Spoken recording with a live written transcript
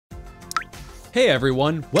Hey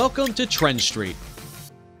everyone, welcome to TrendStreet.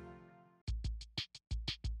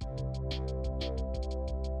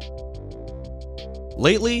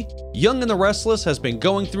 Lately, Young and the Restless has been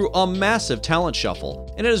going through a massive talent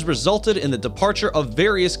shuffle, and it has resulted in the departure of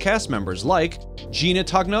various cast members like Gina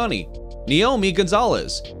Tognoni, Naomi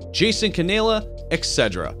Gonzalez, Jason Canela,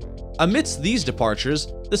 etc. Amidst these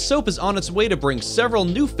departures, the soap is on its way to bring several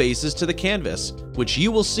new faces to the canvas, which you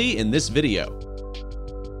will see in this video.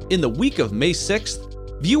 In the week of May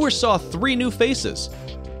 6th, viewers saw 3 new faces.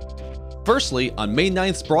 Firstly, on May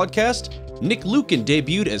 9th's broadcast, Nick Lucan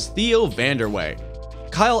debuted as Theo Vanderway,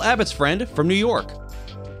 Kyle Abbott's friend from New York.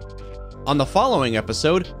 On the following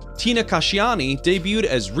episode, Tina Kashiani debuted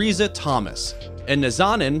as Riza Thomas, and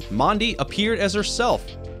Nazanin Mondi appeared as herself.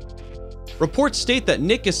 Reports state that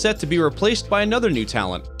Nick is set to be replaced by another new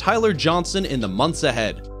talent, Tyler Johnson, in the months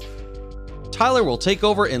ahead. Tyler will take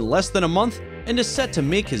over in less than a month and is set to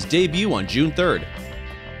make his debut on June 3rd.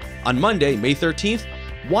 On Monday, May 13th,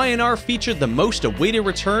 Y&R featured the most awaited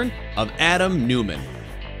return of Adam Newman.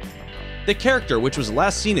 The character, which was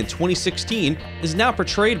last seen in 2016, is now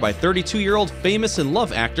portrayed by 32-year-old famous and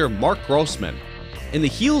love actor Mark Grossman. In the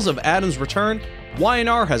heels of Adam's return,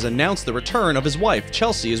 Y&R has announced the return of his wife,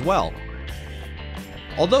 Chelsea, as well.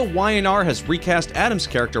 Although Y&R has recast Adam's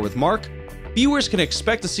character with Mark, viewers can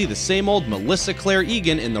expect to see the same old Melissa Claire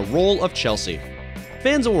Egan in the role of Chelsea.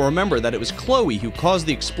 Fans will remember that it was Chloe who caused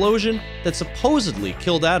the explosion that supposedly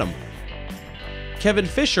killed Adam. Kevin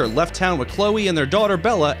Fisher left town with Chloe and their daughter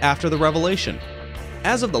Bella after the revelation.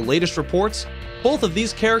 As of the latest reports, both of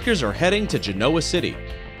these characters are heading to Genoa City.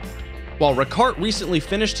 While Ricart recently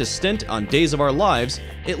finished his stint on Days of Our Lives,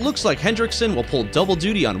 it looks like Hendrickson will pull double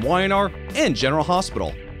duty on Y&R and General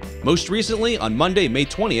Hospital. Most recently, on Monday, May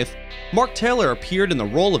 20th, Mark Taylor appeared in the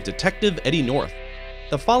role of Detective Eddie North.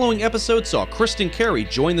 The following episode saw Kristen Carey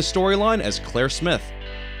join the storyline as Claire Smith.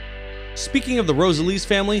 Speaking of the Rosalise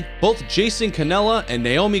family, both Jason Canela and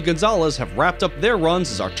Naomi Gonzalez have wrapped up their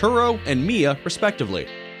runs as Arturo and Mia, respectively.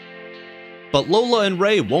 But Lola and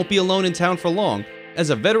Ray won't be alone in town for long, as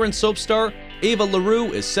a veteran soap star, Ava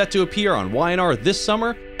LaRue, is set to appear on Y&R this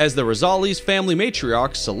summer as the Rosales family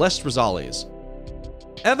matriarch Celeste Rosales.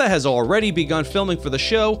 Eva has already begun filming for the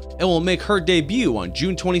show and will make her debut on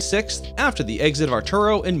June 26th after the exit of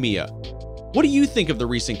Arturo and Mia. What do you think of the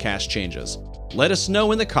recent cast changes? Let us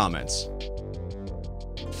know in the comments.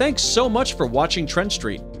 Thanks so much for watching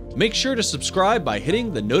TrendStreet. Make sure to subscribe by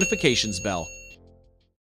hitting the notifications bell.